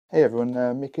Hey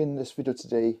everyone, making this video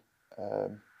today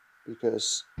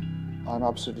because I'm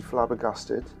absolutely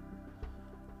flabbergasted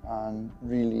and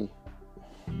really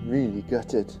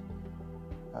gutted.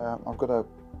 I've got a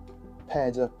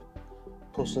paired up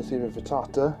Poecilotheria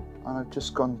vittata and I've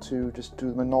just gone to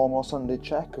do my normal Sunday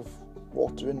check of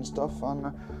watering and stuff, and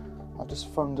I've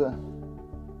just found her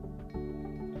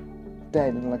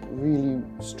dead in like a really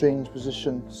strange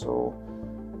position. So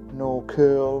no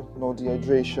curl, no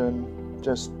dehydration,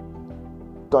 just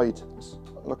died.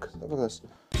 Look at this.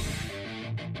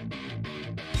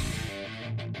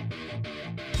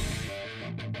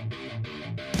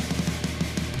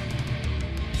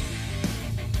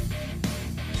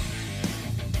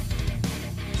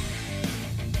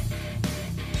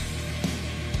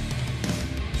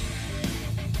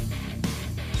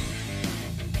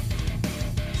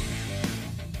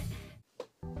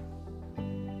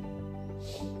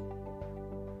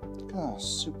 Ah,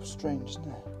 super strange, isn't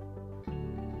it?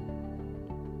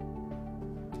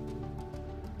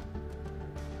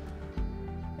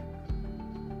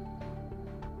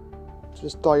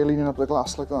 Just die leaning up the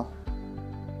glass like that.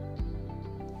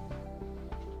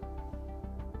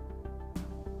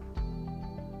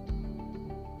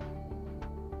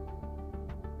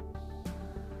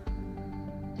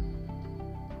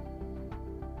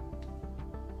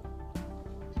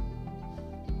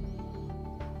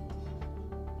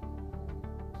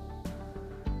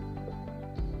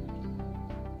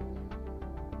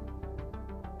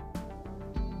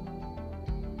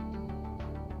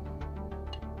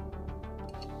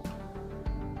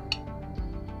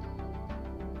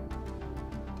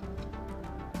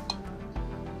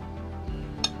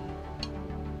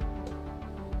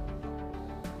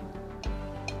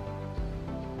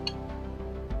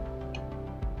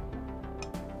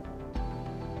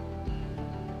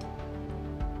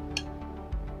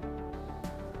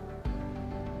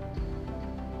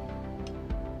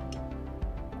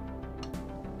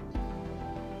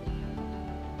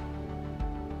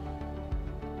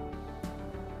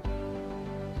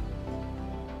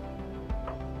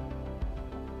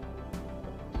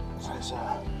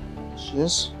 She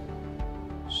is.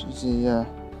 She's a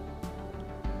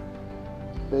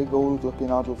big old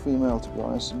looking adult female, to be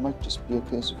honest. It might just be a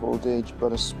case of old age,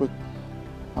 but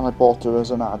and I bought her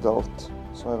as an adult,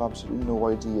 so I have absolutely no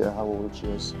idea how old she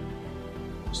is.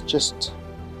 It's just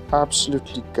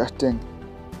absolutely gutting.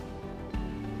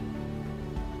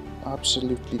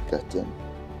 Absolutely gutting.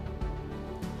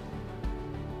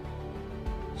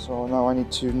 So now I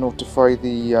need to notify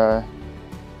the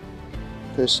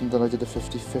person that I did a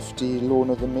 50-50 loan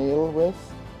of the male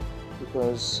with,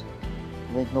 because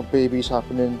there ain't no babies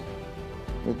happening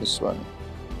with this one.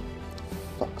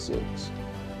 Fuck's sakes.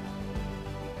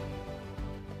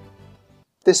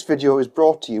 This video is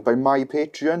brought to you by my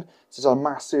Patreon. This is a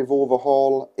massive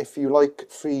overhaul. If you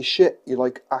like free shit, you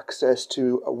like access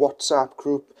to a WhatsApp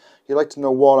group, you like to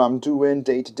know what I'm doing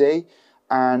day to day,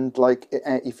 and like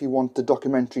if you want the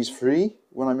documentaries free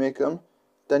when I make them,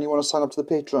 then you want to sign up to the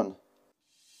Patreon.